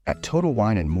At Total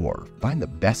Wine & More, find the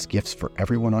best gifts for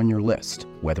everyone on your list,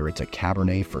 whether it's a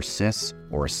Cabernet for sis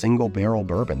or a single barrel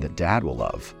bourbon that Dad will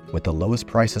love. With the lowest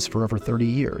prices for over 30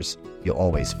 years, you'll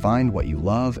always find what you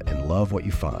love and love what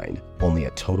you find. Only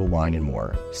at Total Wine &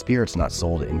 More. Spirits not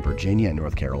sold in Virginia and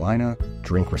North Carolina.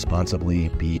 Drink responsibly.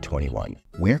 Be 21.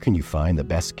 Where can you find the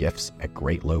best gifts at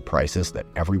great low prices that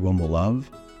everyone will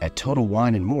love? At Total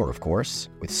Wine & More, of course.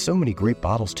 With so many great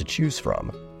bottles to choose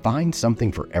from. Find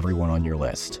something for everyone on your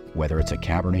list, whether it's a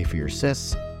Cabernet for your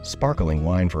sis, sparkling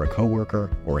wine for a coworker,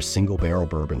 or a single barrel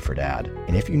bourbon for Dad.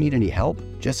 And if you need any help,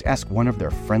 just ask one of their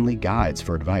friendly guides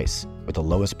for advice. With the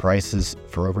lowest prices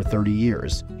for over 30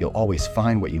 years, you'll always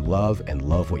find what you love and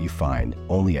love what you find.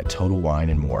 Only at Total Wine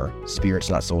 & More.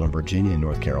 Spirits not sold in Virginia and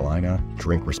North Carolina.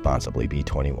 Drink responsibly. Be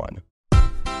 21.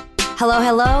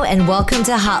 Hello, and welcome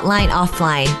to Hotline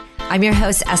Offline. I'm your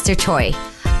host, Esther Choi.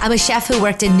 I'm a chef who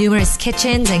worked in numerous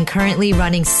kitchens and currently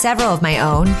running several of my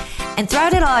own. And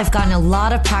throughout it all, I've gotten a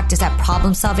lot of practice at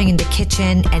problem solving in the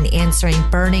kitchen and answering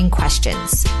burning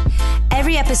questions.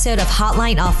 Every episode of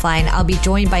Hotline Offline, I'll be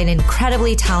joined by an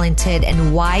incredibly talented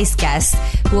and wise guest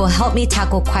who will help me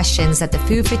tackle questions that the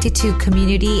Food 52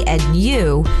 community and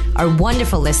you, our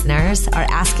wonderful listeners, are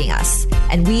asking us.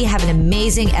 And we have an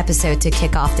amazing episode to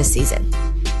kick off the season.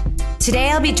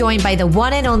 Today, I'll be joined by the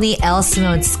one and only Elle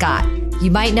Simone Scott. You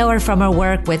might know her from her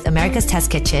work with America's Test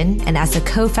Kitchen and as the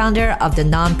co-founder of the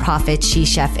nonprofit She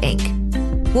Chef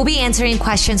Inc. We'll be answering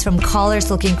questions from callers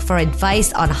looking for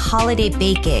advice on holiday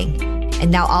baking.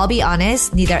 And now I'll be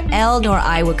honest, neither Elle nor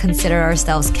I would consider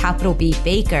ourselves capital B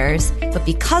bakers, but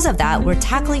because of that, we're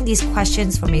tackling these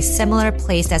questions from a similar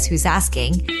place as who's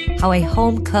asking how a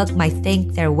home cook might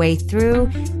think their way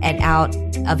through and out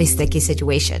of a sticky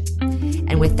situation.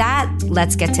 And with that,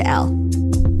 let's get to Elle.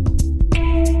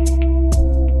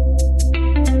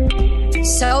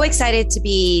 So excited to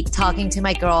be talking to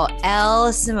my girl,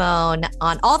 Elle Simone,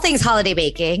 on all things holiday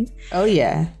baking. Oh,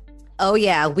 yeah. Oh,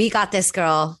 yeah. We got this,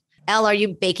 girl. Elle, are you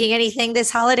baking anything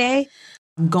this holiday?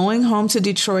 I'm going home to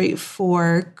Detroit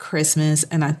for Christmas,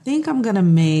 and I think I'm going to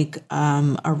make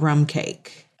a rum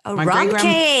cake. Rum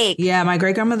cake? Yeah, my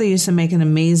great-grandmother used to make an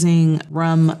amazing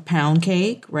rum pound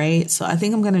cake, right? So I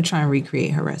think I'm going to try and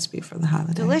recreate her recipe for the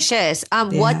holiday. Delicious.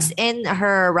 What's in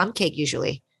her rum cake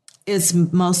usually?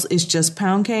 It's just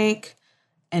pound cake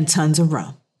and tons of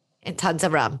rum.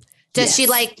 Does she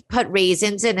like put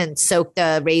raisins in and soak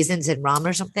the raisins in rum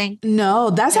or something?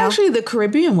 No, that's actually the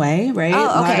Caribbean way, right?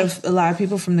 Oh, okay. A lot of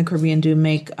people from the Caribbean do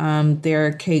make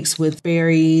their cakes with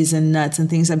berries and nuts and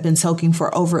things that have been soaking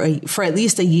for at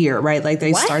least a year, right? Like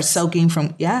they start soaking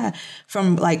from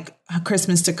like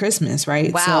Christmas to Christmas,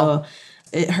 right? Wow.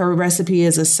 So her recipe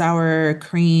is a sour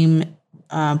cream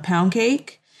pound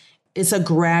cake. It's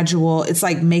it's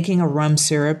like making a rum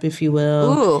syrup, if you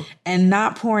will. Ooh. And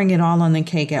not pouring it all on the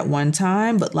cake at one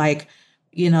time, but like,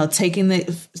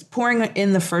 pouring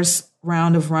in the first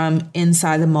round of rum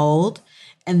inside the mold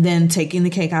and then taking the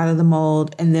cake out of the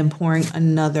mold and then pouring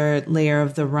another layer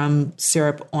of the rum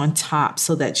syrup on top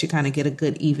so that you kind of get a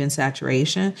good even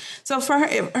saturation. So for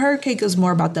her cake is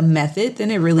more about the method than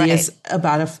it really is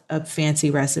about a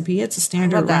fancy recipe. It's a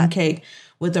standard rum cake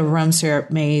with a rum syrup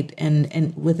made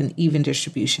and with an even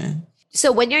distribution.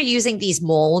 So when you're using these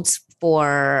molds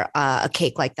for a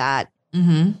cake like that,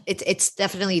 it's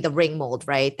definitely the ring mold,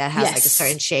 right? That has like a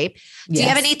certain shape. Do you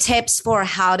have any tips for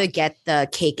how to get the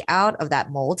cake out of that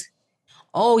mold?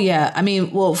 Oh, yeah. I mean,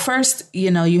 well, first,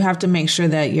 you have to make sure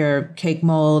that your cake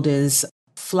mold is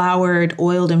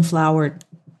oiled and floured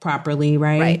properly,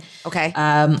 right? Right. Okay.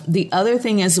 The other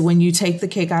thing is when you take the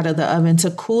cake out of the oven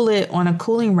to cool it on a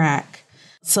cooling rack,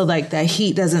 so like that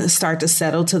heat doesn't start to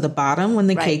settle to the bottom when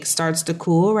the cake starts to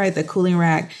cool, right? The cooling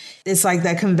rack, it's like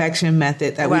that convection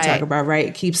method that we talk about, right?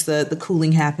 It keeps the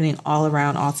cooling happening all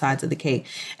around all sides of the cake.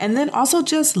 And then also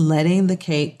just letting the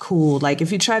cake cool. Like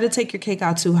if you try to take your cake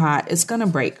out too hot, it's going to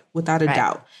break without a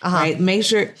doubt, right? Make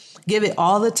sure, give it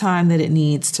all the time that it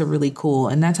needs to really cool.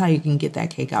 And that's how you can get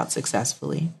that cake out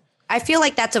successfully. I feel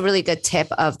like that's a really good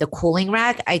tip of the cooling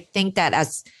rack. I think that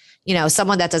as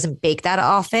someone that doesn't bake that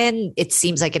often, it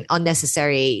seems like an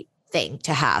unnecessary thing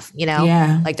to have,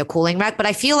 like the cooling rack. But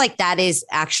I feel like that is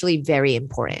actually very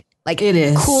important. Like it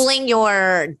is cooling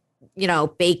your,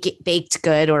 baked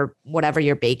good or whatever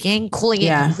you're baking, cooling it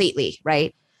completely,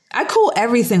 right? I cool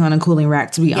everything on a cooling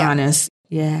rack, to be honest.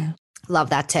 Yeah.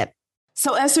 Love that tip.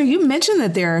 So Esther, you mentioned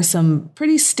that there are some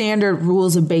pretty standard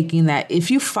rules of baking that if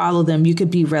you follow them, you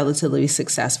could be relatively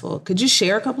successful. Could you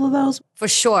share a couple of those? For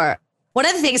sure. One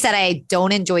of the things that I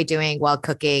don't enjoy doing while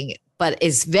cooking, but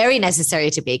is very necessary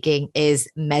to baking is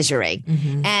measuring.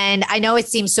 Mm-hmm. And I know it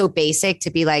seems so basic to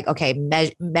be like, okay,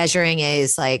 measuring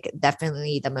is like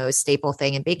definitely the most staple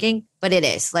thing in baking, but it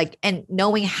is like, and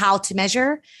knowing how to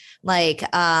measure, like,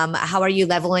 how are you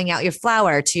leveling out your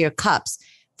flour to your cups?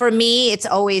 For me, it's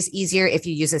always easier if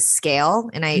you use a scale.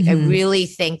 And I really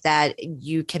think that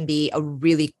you can be a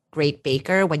really great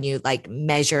baker when you like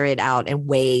measure it out and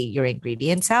weigh your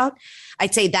ingredients out.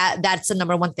 I'd say that that's the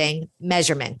number one thing,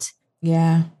 measurement.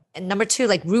 Yeah. And number two,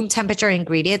 like room temperature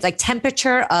ingredients, like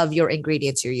temperature of your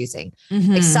ingredients you're using.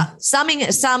 Mm-hmm.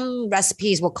 Like some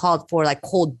recipes will call for like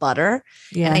cold butter.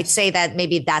 Yes. And I'd say that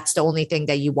maybe that's the only thing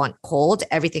that you want cold.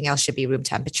 Everything else should be room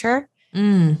temperature.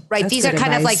 Right. These are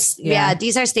kind advice. of like,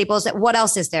 these are staples. What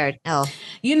else is there? Oh,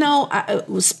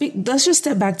 let's just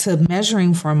step back to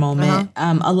measuring for a moment.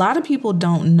 A lot of people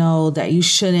don't know that you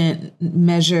shouldn't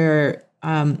measure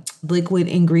liquid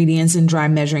ingredients in dry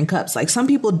measuring cups. Like some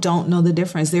people don't know the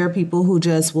difference. There are people who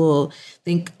just will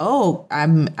think, oh,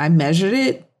 I measured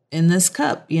it in this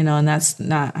cup, and that's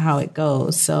not how it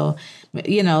goes. So,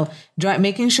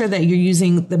 making sure that you're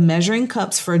using the measuring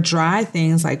cups for dry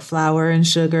things like flour and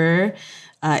sugar,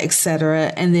 et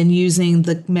cetera, and then using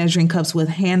the measuring cups with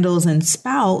handles and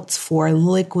spouts for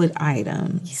liquid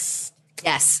items.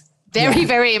 Yes. Very,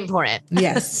 very important.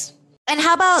 Yes. And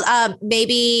how about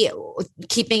maybe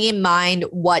keeping in mind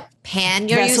what pan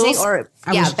you're using? Or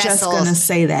I was just going to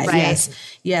say that. Right.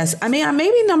 Yes. I mean,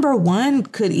 maybe number one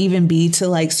could even be to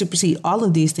like supersede all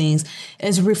of these things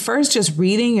is first just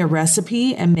reading your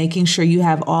recipe and making sure you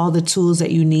have all the tools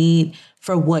that you need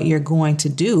for what you're going to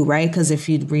do, right? Because if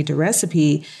you read the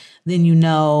recipe, then you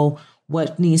know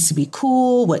what needs to be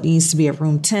cool, what needs to be at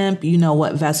room temp,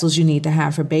 what vessels you need to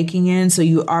have for baking in. So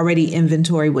you already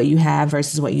inventory what you have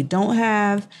versus what you don't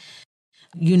have.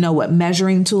 You know what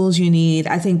measuring tools you need.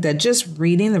 I think that just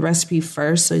reading the recipe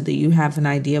first so that you have an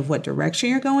idea of what direction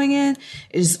you're going in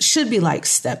should be like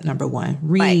step number one.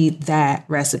 Read that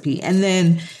recipe. And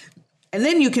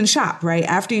then you can shop, right?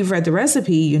 After you've read the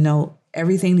recipe, you know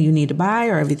everything that you need to buy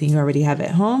or everything you already have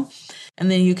at home.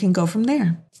 And then you can go from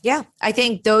there. Yeah, I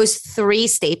think those three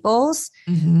staples,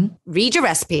 read your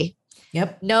recipe,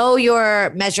 know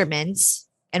your measurements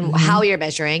and how you're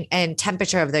measuring and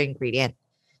temperature of the ingredient.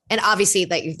 And obviously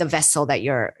like the vessel that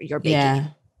you're baking. Yeah.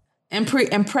 And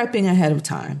prepping ahead of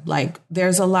time. Like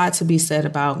there's a lot to be said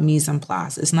about mise en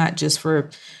place. It's not just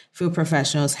for food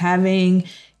professionals. Having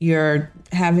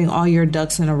all your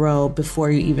ducks in a row before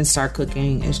you even start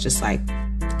cooking is just like,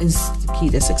 is the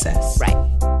key to success. Right.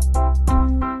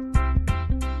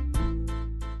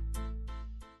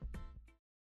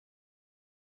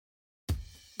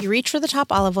 You reach for the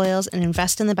top olive oils and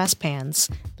invest in the best pans.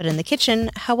 But in the kitchen,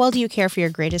 how well do you care for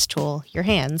your greatest tool, your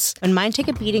hands? When mine take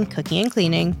a beating cooking and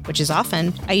cleaning, which is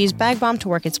often, I use Bag Balm to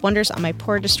work its wonders on my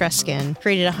poor, distressed skin.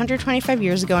 Created 125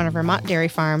 years ago on a Vermont dairy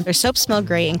farm, their soaps smell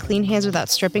great and clean hands without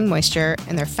stripping moisture,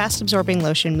 and their fast-absorbing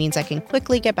lotion means I can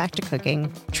quickly get back to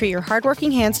cooking. Treat your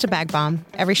hardworking hands to Bag Balm,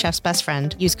 every chef's best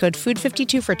friend. Use code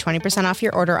FOOD52 for 20% off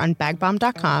your order on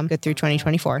bagbalm.com, good through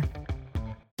 2024.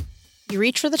 You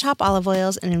reach for the top olive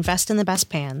oils and invest in the best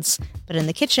pans. But in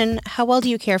the kitchen, how well do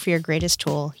you care for your greatest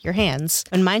tool, your hands?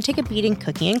 When mine take a beating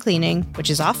cooking and cleaning, which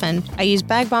is often, I use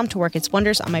Bag Balm to work its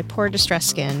wonders on my poor, distressed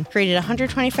skin. Created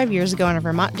 125 years ago on a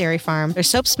Vermont dairy farm, their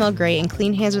soaps smell great and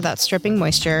clean hands without stripping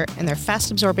moisture, and their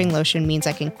fast-absorbing lotion means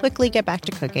I can quickly get back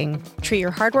to cooking. Treat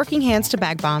your hardworking hands to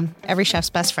Bag Balm, every chef's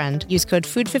best friend. Use code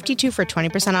FOOD52 for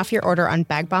 20% off your order on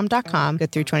bagbalm.com,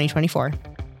 good through 2024.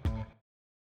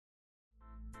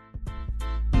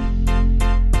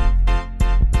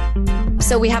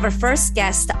 So we have our first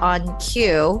guest on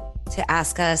queue to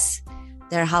ask us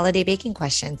their holiday baking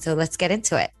question. So let's get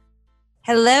into it.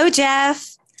 Hello,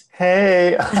 Jeff.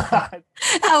 Hey.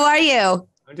 How are you?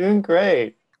 I'm doing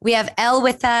great. We have Elle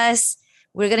with us.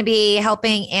 We're going to be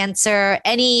helping answer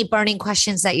any burning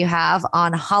questions that you have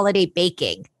on holiday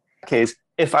baking. Case,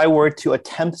 if I were to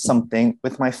attempt something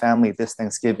with my family this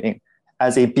Thanksgiving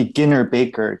as a beginner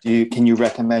baker, can you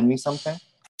recommend me something?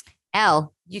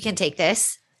 Elle, you can take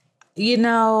this.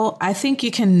 I think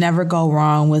you can never go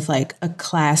wrong with like a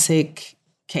classic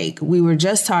cake. We were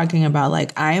just talking about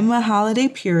like, I am a holiday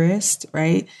purist,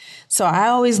 right? So I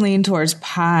always lean towards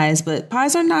pies, but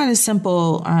pies are not as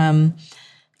simple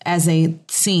as they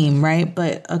seem, right?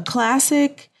 But a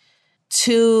classic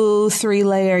 2-3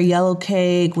 layer yellow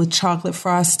cake with chocolate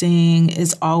frosting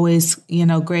is always,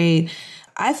 great.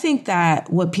 I think that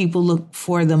what people look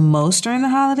for the most during the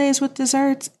holidays with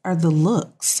desserts are the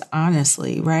looks,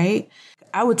 honestly, right?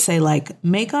 I would say like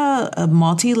make a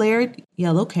multi-layered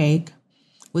yellow cake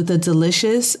with a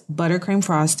delicious buttercream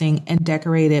frosting and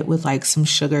decorate it with like some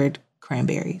sugared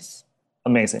cranberries.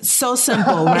 Amazing. So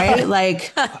simple, right?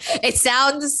 Like it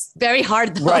sounds very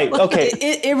hard though. Right. Okay.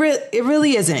 It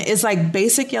really isn't. It's like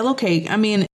basic yellow cake. I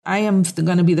mean, I am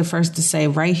going to be the first to say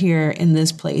right here in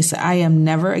this place, I am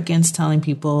never against telling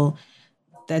people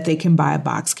that they can buy a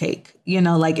box cake. You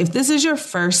know, like if this is your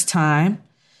first time,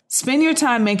 spend your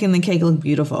time making the cake look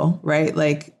beautiful, right?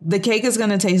 Like the cake is going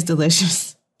to taste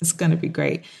delicious. It's going to be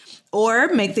great. Or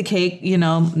make the cake,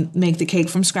 make the cake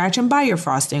from scratch and buy your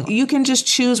frosting. You can just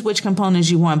choose which components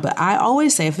you want. But I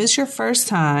always say, if it's your first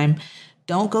time,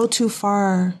 don't go too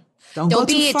far. Don't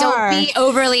be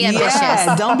overly ambitious.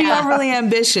 Yeah, don't be overly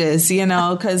ambitious,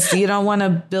 because you don't want to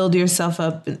build yourself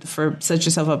up set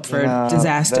yourself up for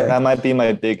disaster. That might be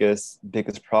my biggest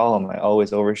problem. I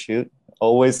always overshoot,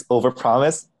 always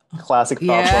overpromise. Classic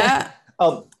problem. Yeah.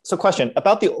 So question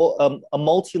about the a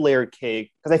multi-layered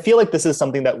cake, because I feel like this is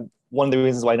something that one of the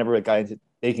reasons why I never got into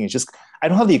baking is just I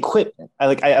don't have the equipment.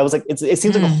 I was like, it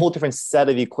seems like a whole different set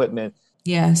of equipment.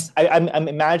 Yes. I'm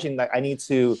imagining that I need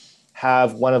to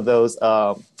have one of those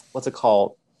what's it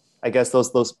called? I guess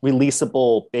those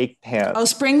releasable bake pans. Oh,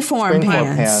 springform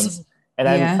pans. And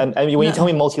I mean, when you tell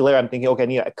me multi-layer, I'm thinking, okay, I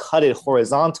need to cut it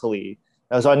horizontally.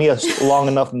 So I need a long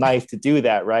enough knife to do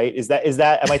that, right? Is that?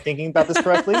 Am I thinking about this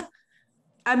correctly?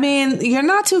 I mean, you're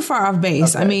not too far off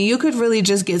base. Okay. I mean, you could really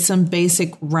just get some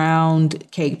basic round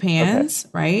cake pans,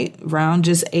 right? Round,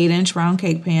 just 8-inch round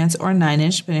cake pans or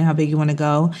 9-inch, depending on how big you want to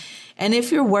go. And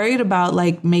if you're worried about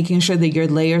like making sure that your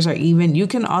layers are even, you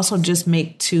can also just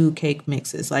make 2 cake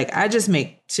mixes. Like I just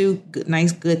make 2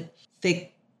 nice, good,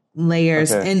 thick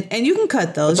layers, and you can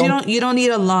cut those. You don't need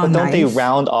a long knife. But don't they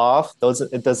round off?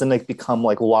 It doesn't like become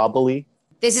like wobbly.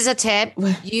 This is a tip.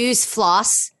 Use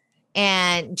floss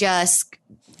and just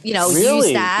really?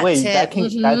 Use that. Wait, that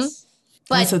can that's.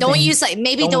 But don't use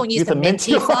don't use the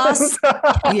minty floss.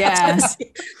 Yeah.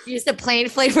 Use the plain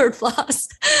flavored floss.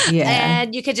 Yeah.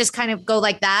 And you could just kind of go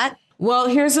like that. Well,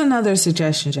 here's another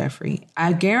suggestion, Jeffrey.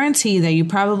 I guarantee that you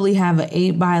probably have an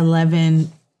 8x11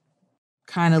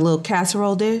 kind of little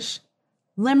casserole dish.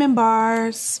 Lemon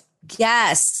bars.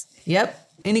 Yes. Yep.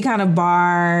 Any kind of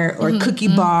bar or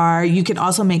cookie bar. You can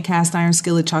also make cast iron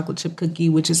skillet chocolate chip cookie,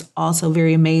 which is also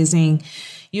very amazing.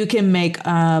 You can make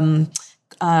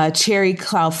cherry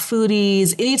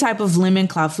clafoutis, any type of lemon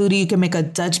clafouti. You can make a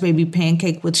Dutch baby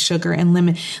pancake with sugar and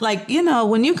lemon. Like,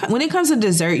 when it comes to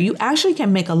dessert, you actually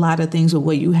can make a lot of things with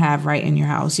what you have right in your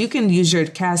house. You can use your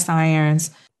cast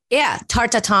irons. Yeah,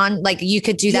 tarte tatin, like you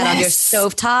could do that on your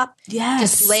stovetop. Yes.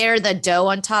 Just layer the dough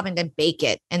on top and then bake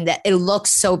it. And it looks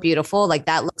so beautiful. Like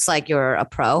that looks like you're a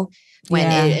pro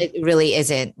when it really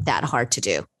isn't that hard to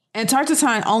do. And tarte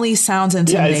tatin only sounds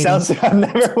intimidating. Yeah, it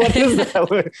sounds, what is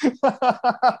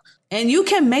that? And you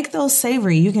can make those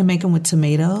savory. You can make them with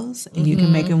tomatoes. And you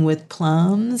can make them with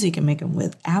plums. You can make them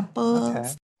with apples. Okay.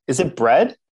 Is it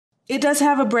bread? It does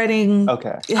have a breading.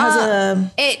 Okay. It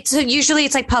has so usually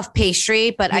it's like puff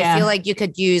pastry, but I feel like you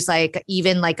could use like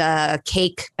even like a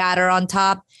cake batter on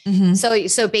top.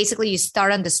 So basically you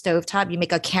start on the stovetop, you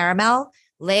make a caramel,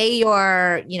 lay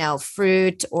your,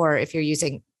 fruit, or if you're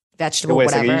using vegetable,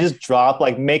 whatever. You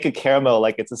just make a caramel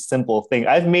like it's a simple thing.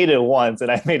 I've made it once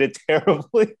and I made it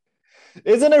terribly.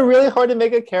 Isn't it really hard to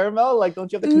make a caramel? Like, don't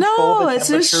you have to control the temperature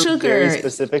it's just sugar. Very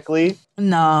specifically?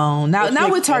 No,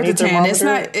 not with tarte tatin. It's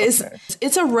not.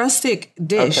 It's a rustic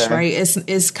dish, right?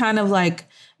 It's kind of like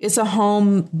it's a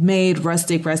homemade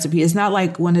rustic recipe. It's not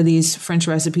like one of these French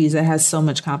recipes that has so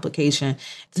much complication.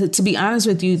 To be honest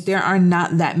with you, there are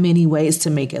not that many ways to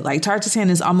make it. Like tarte tatin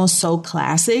is almost so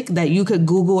classic that you could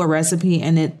Google a recipe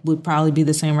and it would probably be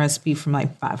the same recipe from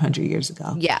like 500 years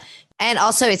ago. Yeah. And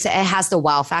also it has the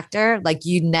wow factor. Like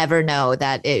you never know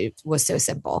that it was so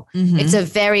simple. It's a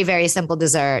very, very simple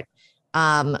dessert.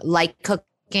 Like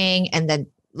cooking and then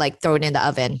like throw it in the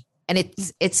oven. And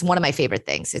it's one of my favorite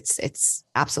things. It's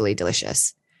absolutely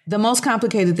delicious. The most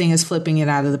complicated thing is flipping it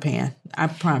out of the pan. I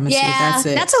promise you. That's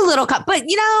it. That's a little, but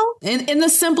in the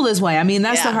simplest way. I mean,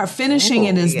 that's the hard, finishing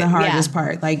it is the hardest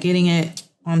part, like getting it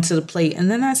onto the plate. And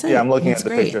then that's it. Yeah. I'm looking at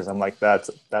the pictures. I'm like, that's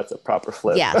a proper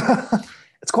flip. Yeah.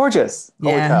 It's gorgeous.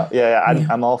 Holy cow. Yeah.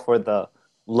 I'm all for the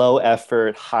low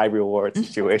effort, high reward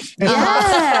situation.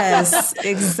 Yes,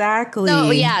 exactly.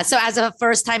 So as a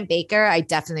first time baker, I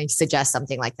definitely suggest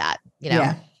something like that,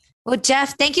 Yeah. Well,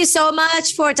 Jeff, thank you so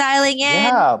much for dialing in.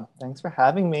 Yeah. Thanks for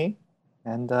having me.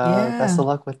 And best of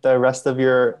luck with the rest of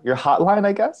your hotline,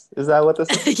 I guess. Is that what this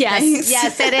is?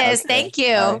 Yes, it is. Okay. Thank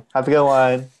you. Right. Have a good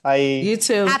one. Bye. You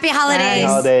too. Happy holidays. Happy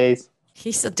holidays.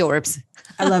 He's adorbs.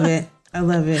 I love it.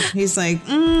 He's like, I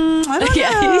don't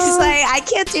know. He's like, I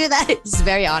can't do that. He's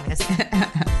very honest.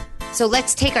 So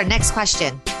let's take our next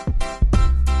question.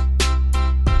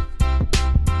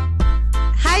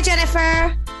 Hi,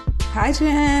 Jennifer. Hi,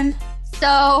 Jen.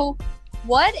 So,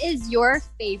 what is your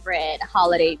favorite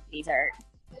holiday dessert?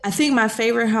 I think my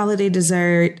favorite holiday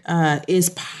dessert is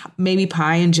maybe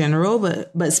pie in general,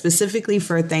 but specifically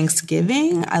for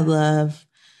Thanksgiving, I love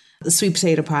the sweet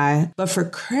potato pie. But for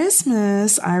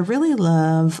Christmas, I really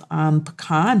love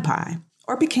pecan pie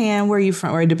or pecan, where you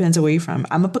from, or it depends on where you're from.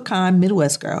 I'm a pecan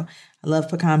Midwest girl. I love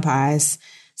pecan pies,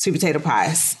 sweet potato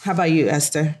pies. How about you,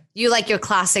 Esther? You like your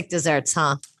classic desserts,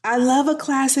 huh? I love a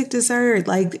classic dessert.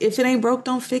 Like, if it ain't broke,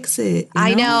 don't fix it.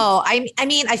 I know. I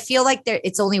mean, I feel like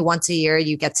it's only once a year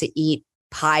you get to eat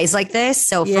pies like this.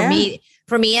 So for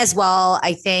me as well,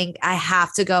 I think I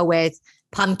have to go with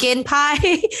pumpkin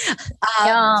pie.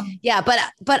 Yeah,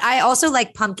 but I also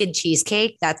like pumpkin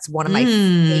cheesecake. That's one of my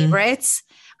favorites.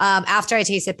 After I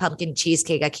tasted pumpkin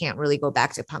cheesecake, I can't really go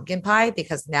back to pumpkin pie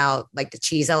because now like the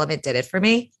cheese element did it for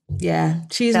me. Yeah,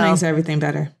 cheese makes everything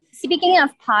better. Speaking of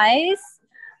pies,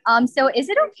 so is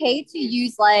it okay to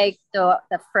use like the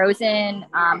frozen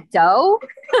dough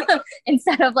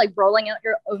instead of like rolling out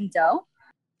your own dough?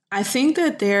 I think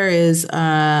that there is,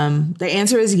 the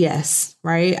answer is yes,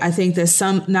 right? I think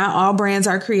that not all brands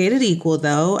are created equal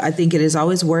though. I think it is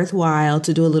always worthwhile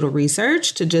to do a little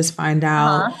research to just find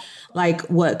out like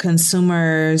what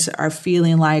consumers are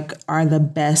feeling like are the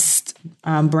best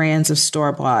brands of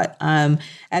store-bought.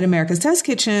 At America's Test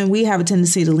Kitchen, we have a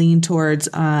tendency to lean towards,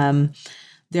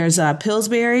 there's a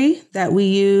Pillsbury that we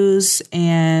use,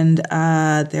 and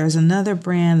there's another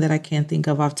brand that I can't think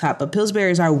of off top, but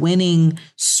Pillsbury is our winning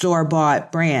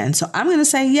store-bought brand. So I'm going to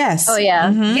say yes. Oh, yeah.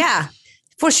 Mm-hmm. Yeah,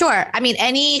 for sure. I mean,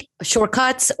 any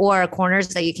shortcuts or corners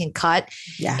that you can cut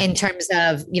in terms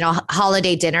of,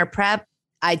 holiday dinner prep,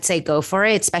 I'd say go for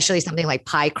it, especially something like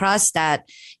pie crust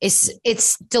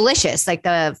it's delicious, like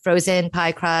the frozen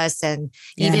pie crust and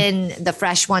even the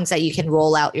fresh ones that you can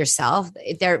roll out yourself.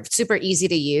 They're super easy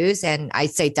to use, and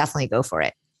I'd say definitely go for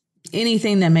it.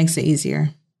 Anything that makes it easier.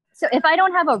 So if I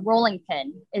don't have a rolling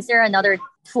pin, is there another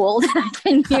tool that I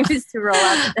can use to roll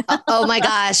out? Oh my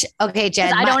gosh. Okay,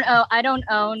 Jen. I don't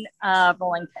own a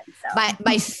rolling pin. So.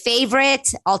 My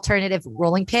favorite alternative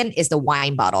rolling pin is the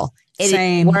wine bottle.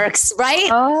 Same. It works, right?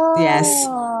 Oh. Yes.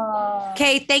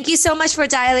 Okay, thank you so much for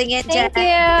dialing in, Jen. Thank you.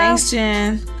 Thanks,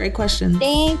 Jen. Great question.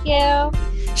 Thank you.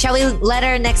 Shall we let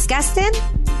our next guest in?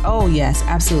 Oh, yes,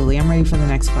 absolutely. I'm ready for the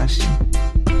next question.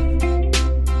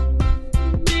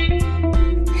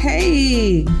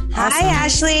 Hey. Hi,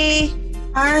 Ashley.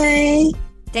 Hi.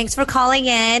 Thanks for calling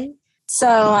in.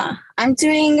 So I'm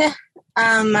doing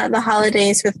the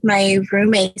holidays with my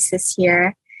roommates this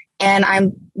year. And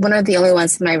I'm one of the only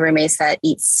ones in my roommates that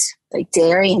eats like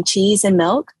dairy and cheese and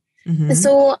milk. Mm-hmm.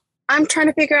 So I'm trying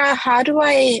to figure out, how do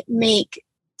I make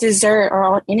dessert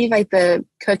or any of like the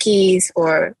cookies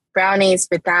or brownies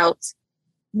without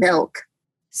milk?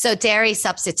 So dairy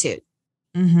substitute.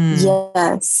 Mm-hmm.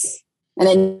 Yes. And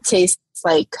it tastes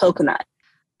like coconut.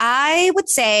 I would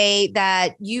say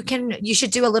that you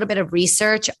should do a little bit of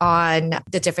research on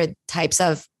the different types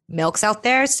of milks out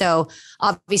there. So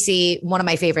obviously one of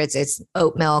my favorites is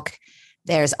oat milk.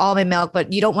 There's almond milk,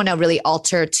 but you don't want to really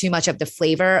alter too much of the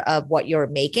flavor of what you're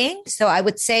making. So I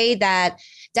would say that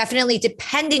definitely,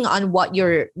 depending on what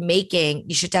you're making,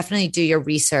 you should definitely do your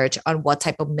research on what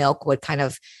type of milk would kind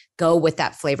of go with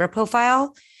that flavor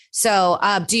profile. So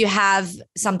do you have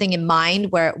something in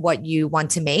mind what you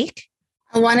want to make?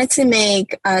 I wanted to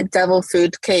make a devil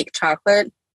food cake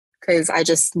chocolate because I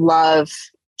just love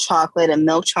chocolate and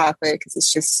milk chocolate because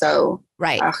it's just so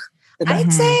right.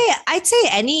 I'd say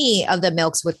any of the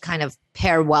milks would kind of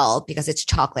pair well because it's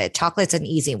chocolate. Chocolate's an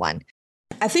easy one.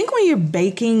 I think when you're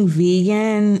baking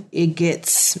vegan, it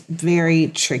gets very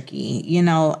tricky,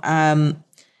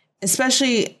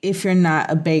 especially if you're not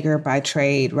a baker by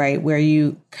trade, right? Where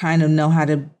you kind of know how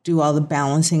to do all the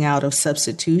balancing out of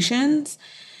substitutions.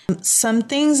 Some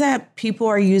things that people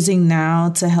are using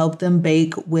now to help them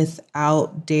bake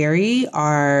without dairy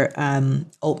are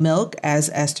oat milk, as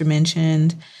Esther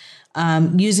mentioned,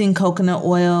 using coconut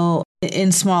oil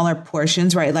in smaller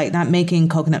portions, right? Like not making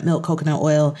coconut milk, coconut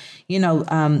oil,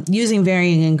 using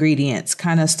varying ingredients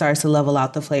kind of starts to level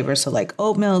out the flavor. So like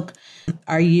oat milk.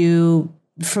 Are you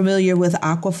familiar with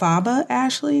aquafaba,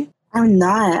 Ashley? I'm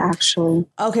not actually.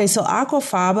 Okay, so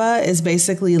aquafaba is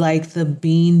basically like the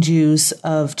bean juice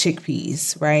of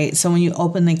chickpeas, right? So when you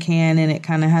open the can and it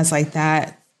kind of has like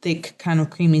that thick kind of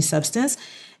creamy substance,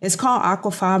 it's called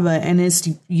aquafaba and it's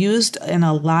used in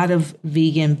a lot of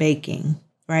vegan baking,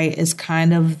 right? It's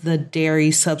kind of the dairy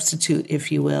substitute,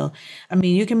 if you will. I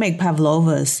mean, you can make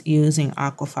pavlovas using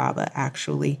aquafaba,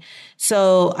 actually.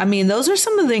 So, I mean, those are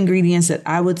some of the ingredients that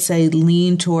I would say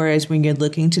lean towards when you're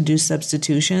looking to do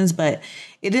substitutions, but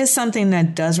it is something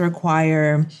that does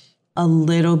require a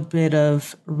little bit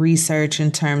of research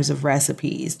in terms of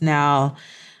recipes. Now,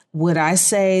 would I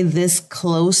say this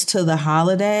close to the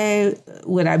holiday,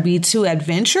 would I be too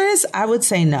adventurous? I would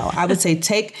say no. I would say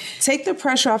take the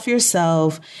pressure off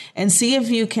yourself and see if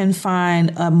you can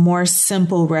find a more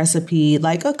simple recipe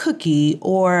like a cookie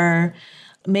or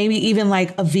maybe even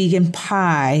like a vegan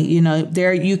pie. You know,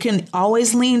 there you can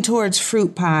always lean towards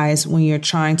fruit pies when you're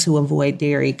trying to avoid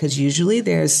dairy because usually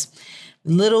there's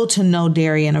little to no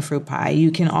dairy in a fruit pie. You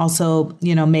can also,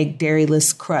 you know, make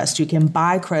dairyless crust. You can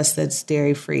buy crust that's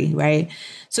dairy free, right?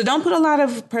 So don't put a lot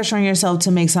of pressure on yourself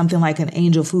to make something like an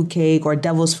angel food cake or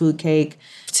devil's food cake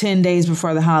 10 days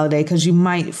before the holiday because you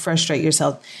might frustrate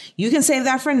yourself. You can save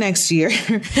that for next year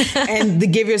and to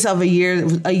give yourself a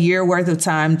year worth of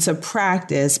time to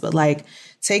practice. But like,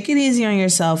 take it easy on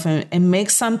yourself and make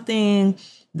something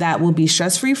that will be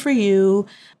stress-free for you,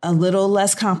 a little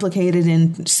less complicated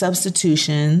in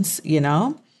substitutions, you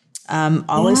know.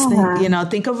 Always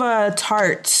think of a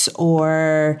tarts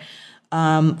or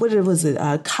cobblers,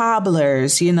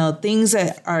 you know, things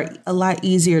that are a lot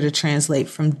easier to translate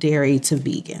from dairy to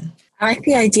vegan. I like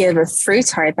the idea of a fruit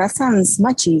tart. That sounds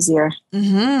much easier.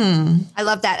 Mm-hmm. I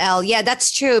love that, Elle. Yeah,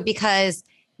 that's true because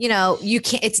you know, you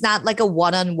can't, it's not like a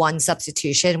one-on-one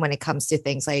substitution when it comes to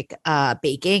things like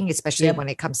baking, especially when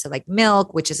it comes to like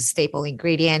milk, which is a staple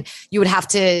ingredient. You would have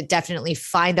to definitely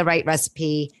find the right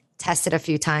recipe, test it a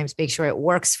few times, make sure it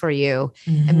works for you.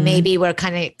 Mm-hmm. And maybe we're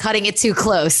kind of cutting it too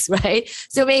close, right?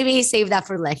 So maybe save that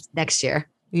for next year.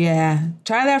 Yeah.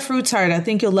 Try that fruit tart. I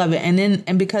think you'll love it.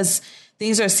 And because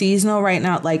things are seasonal right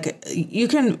now, like you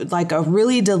can like a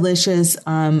really delicious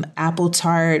apple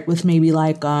tart with maybe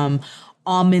like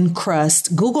almond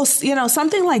crust, Google, you know,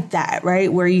 something like that,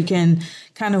 right? Where you can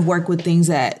kind of work with things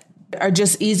that are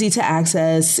just easy to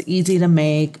access, easy to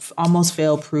make, almost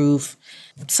fail proof.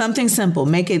 Something simple.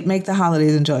 Make the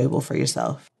holidays enjoyable for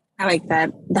yourself. I like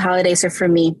that. The holidays are for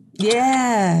me.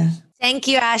 Yeah. Thank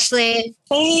you, Ashley.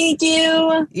 Thank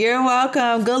you. You're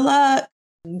welcome. Good luck.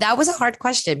 That was a hard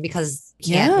question because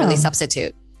you can't really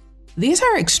substitute. These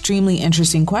are extremely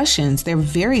interesting questions. They're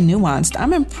very nuanced.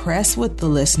 I'm impressed with the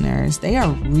listeners. They are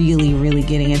really, really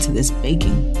getting into this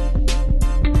baking.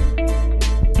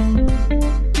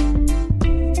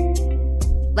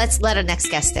 Let's let our next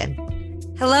guest in.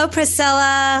 Hello,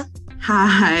 Priscilla.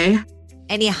 Hi.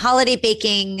 Any holiday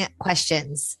baking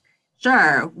questions?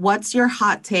 Sure. What's your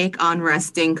hot take on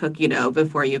resting cookie dough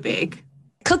before you bake?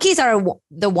 Cookies are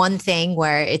the one thing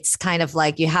where it's kind of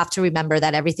like you have to remember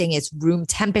that everything is room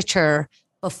temperature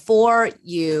before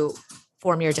you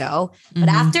form your dough. But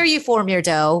after you form your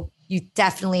dough, you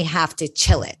definitely have to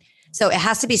chill it. So it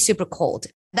has to be super cold.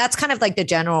 That's kind of like the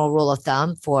general rule of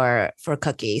thumb for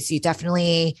cookies. You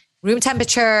definitely room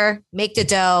temperature, make the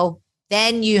dough,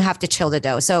 then you have to chill the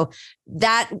dough. So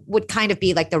that would kind of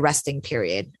be like the resting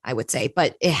period, I would say,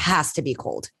 but it has to be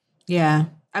cold. Yeah.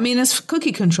 I mean, it's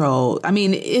cookie control. I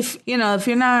mean, if you're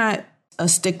not a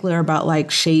stickler about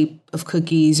like shape of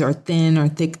cookies or thin or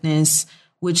thickness,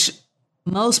 which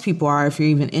most people are if you're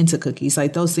even into cookies,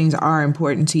 like those things are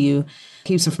important to you.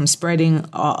 Keeps them from spreading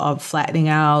or flattening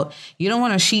out. You don't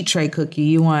want a sheet tray cookie.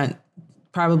 You want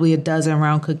probably a dozen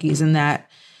round cookies in that.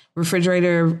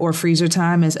 Refrigerator or freezer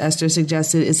time, as Esther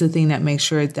suggested, is the thing that makes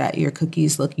sure that your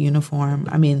cookies look uniform.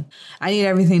 I mean, I need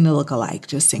everything to look alike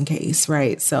just in case,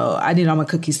 right? So I need all my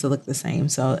cookies to look the same.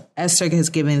 So Esther has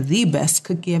given the best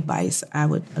cookie advice. I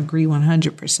would agree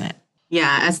 100%.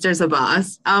 Yeah, Esther's a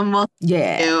boss. Well,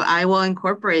 yeah, thank you. I will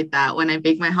incorporate that when I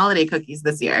bake my holiday cookies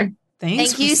this year.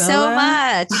 Thanks, Thank you so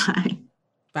much. Bye.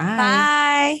 Bye.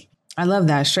 Bye. I love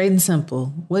that. Straight and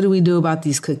simple. What do we do about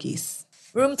these cookies?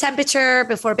 Room temperature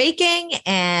before baking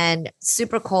and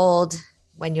super cold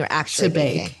when you're actually to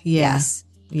bake. baking. Yeah.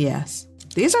 Yes.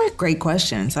 These are great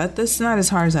questions. This is not as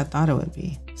hard as I thought it would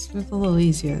be. It's a little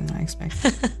easier than I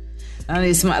expected.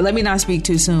 Let me not speak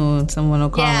too soon. Someone will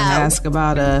call and ask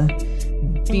about a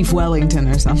beef Wellington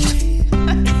or something.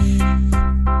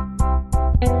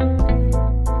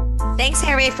 Thanks,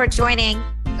 Harry, for joining.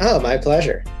 Oh, my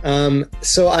pleasure.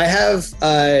 So I have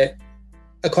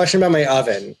a question about my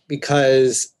oven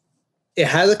because it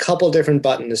has a couple different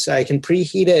buttons. I can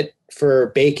preheat it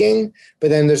for baking, but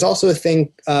then there's also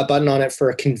a button on it for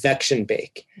a convection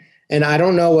bake. And I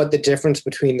don't know what the difference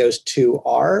between those two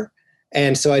are.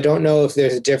 And so I don't know if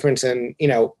there's a difference in,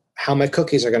 how my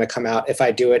cookies are going to come out if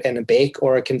I do it in a bake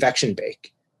or a convection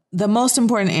bake. The most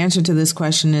important answer to this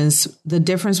question is the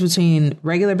difference between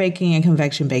regular baking and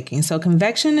convection baking. So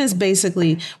convection is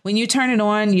basically when you turn it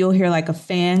on, you'll hear like a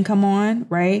fan come on,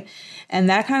 right? And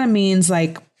that kind of means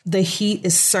like the heat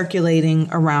is circulating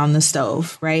around the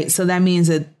stove, right? So that means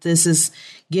that this is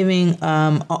giving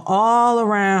an all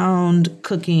around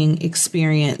cooking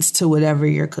experience to whatever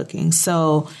you're cooking.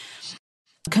 So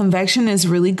convection is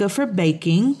really good for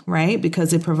baking, right?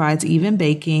 Because it provides even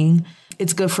baking.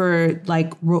 It's good for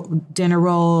like dinner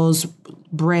rolls,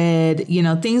 bread,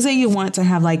 things that you want to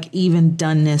have like even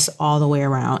doneness all the way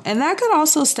around. And that could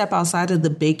also step outside of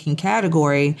the baking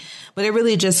category, but it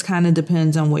really just kind of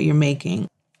depends on what you're making.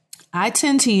 I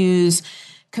tend to use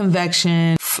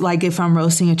convection like if I'm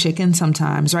roasting a chicken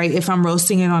sometimes, right? If I'm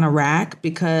roasting it on a rack,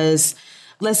 because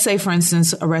let's say, for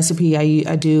instance, a recipe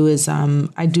I do is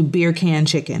I do beer can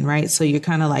chicken, right? So you're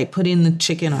kind of like putting the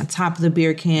chicken on top of the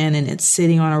beer can and it's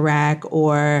sitting on a rack,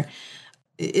 or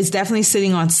it's definitely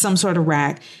sitting on some sort of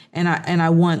rack. And I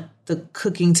want the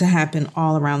cooking to happen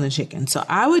all around the chicken. So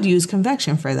I would use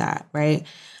convection for that, right?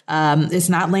 It's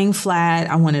not laying flat.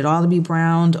 I want it all to be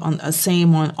browned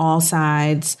same on all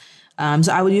sides.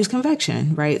 So I would use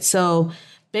convection, right? So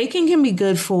baking can be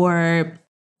good for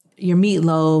your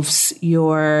meatloaves,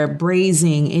 your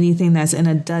braising, anything that's in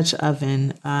a Dutch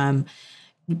oven.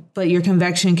 But your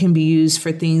convection can be used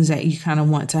for things that you kind of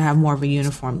want to have more of a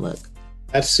uniform look.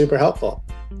 That's super helpful.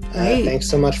 Great. Thanks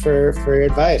so much for your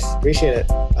advice. Appreciate it.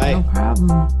 Bye. No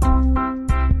problem.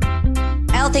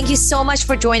 Elle, thank you so much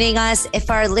for joining us.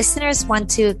 If our listeners want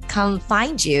to come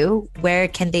find you, where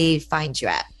can they find you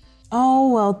at?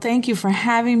 Oh, well, thank you for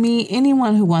having me.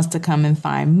 Anyone who wants to come and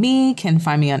find me can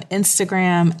find me on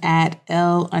Instagram at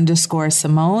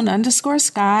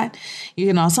Elle_Simone_Scott. You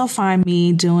can also find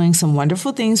me doing some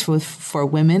wonderful things for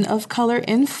women of color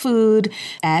in food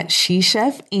at She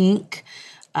Chef Inc.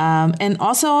 And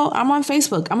also I'm on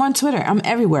Facebook. I'm on Twitter. I'm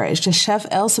everywhere. It's just Chef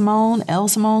Elle Simone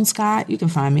Scott. You can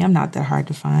find me. I'm not that hard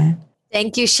to find.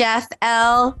 Thank you, Chef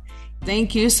Elle.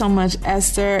 Thank you so much,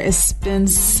 Esther. It's been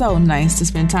so nice to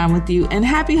spend time with you. And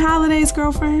happy holidays,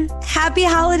 girlfriend. Happy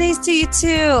holidays to you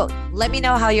too. Let me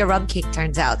know how your rum cake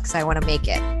turns out because I want to make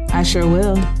it. I sure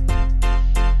will.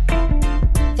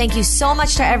 Thank you so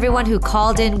much to everyone who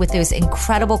called in with those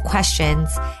incredible questions.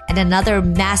 And another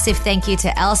massive thank you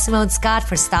to Elle Simone Scott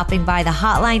for stopping by the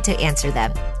hotline to answer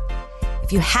them.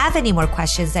 If you have any more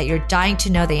questions that you're dying to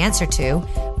know the answer to,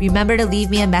 remember to leave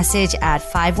me a message at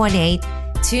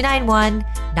 518-291-9877.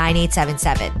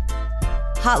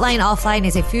 Hotline Offline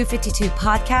is a Food 52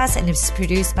 podcast and is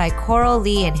produced by Coral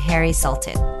Lee and Harry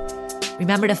Sultan.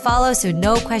 Remember to follow so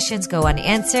no questions go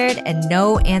unanswered and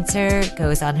no answer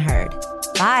goes unheard.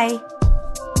 Bye.